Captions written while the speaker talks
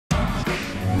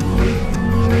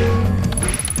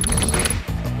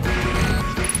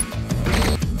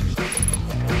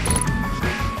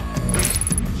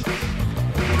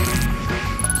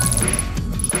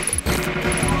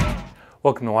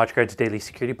Welcome to WatchGuard's Daily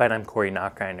Security Byte. I'm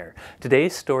Nachreiner.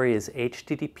 Today's story is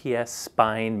HTTPS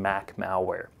spying Mac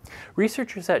malware.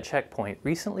 Researchers at Check Point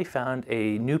recently found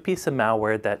a new piece of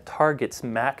malware that targets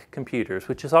Mac computers,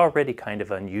 which is already kind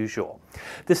of unusual.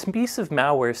 This piece of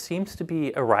malware seems to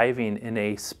be arriving in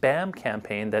a spam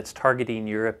campaign that's targeting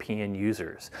European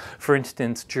users. For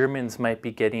instance, Germans might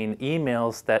be getting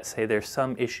emails that say there's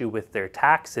some issue with their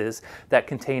taxes that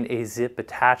contain a zip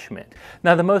attachment.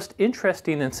 Now, the most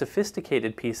interesting and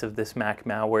sophisticated piece of this Mac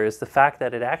malware is the fact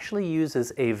that it actually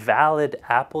uses a valid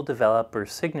Apple developer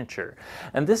signature.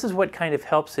 And this is what kind of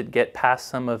helps it get past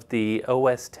some of the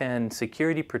OS X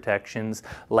security protections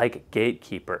like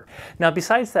Gatekeeper. Now,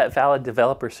 besides that valid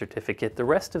developer certificate, the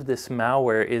rest of this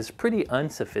malware is pretty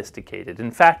unsophisticated.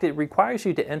 In fact, it requires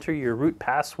you to enter your root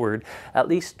password at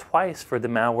least twice for the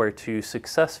malware to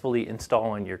successfully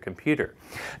install on your computer.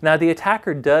 Now, the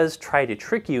attacker does try to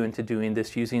trick you into doing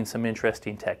this using some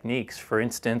interesting techniques. For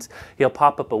instance, he'll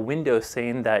pop up a window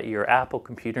saying that your Apple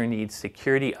computer needs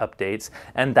security updates,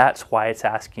 and that's why it's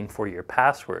asking for your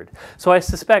password. So I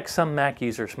suspect some Mac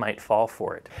users might fall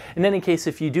for it. In any case,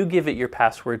 if you do give it your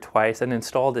password twice and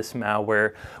install this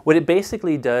malware, what it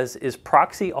basically does is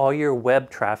proxy all your web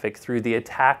traffic through the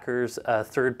attacker's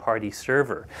third-party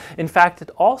server. In fact, it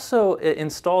also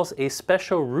installs a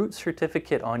special root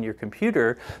certificate on your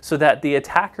computer so that the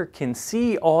attacker can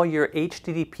see all your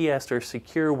HTTPS or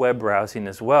secure web browsing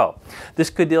as well. This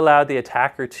could allow the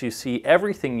attacker to see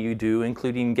everything you do,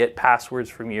 including get passwords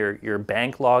from your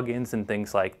bank logins and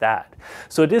things like that.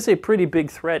 So it is a pretty big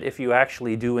threat if you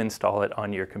actually do install it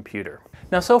on your computer.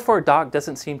 Now, so far, Doc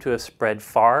doesn't seem to have spread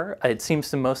far. It seems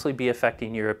to mostly be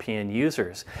affecting European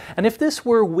users. And if this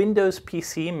were Windows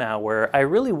PC malware, I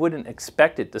really wouldn't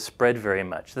expect it to spread very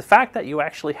much. The fact that you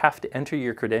actually have to enter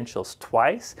your credentials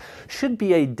twice should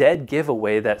be a dead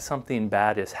giveaway that something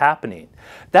bad is happening.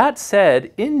 That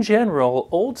said, in general,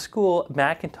 old school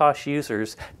Macintosh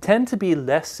users tend to be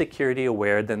less security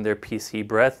aware than their PC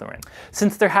brethren.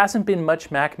 Since there hasn't been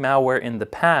much Mac malware in the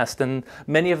past, and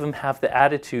many of them have the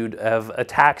attitude of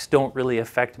attacks don't really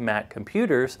affect Mac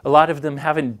computers, a lot of them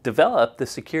haven't developed the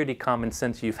security common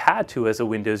sense you've had to as a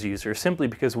Windows user, simply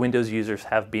because Windows users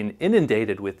have been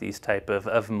inundated with these type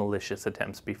of malicious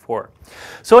attempts before.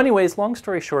 So anyways, long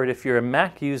story short, if you're a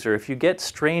Mac user, if you get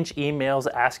strange emails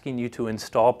asking you to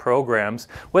install programs,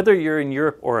 whether you're in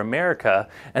Europe or America,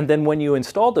 and then when you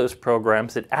install those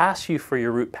programs, it asks you for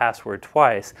your root password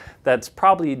twice, that's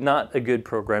probably not a good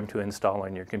program to install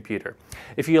on your computer.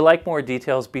 If you like more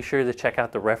details, be sure to check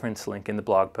out the reference link in the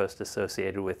blog post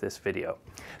associated with this video.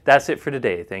 That's it for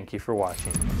today. Thank you for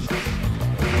watching.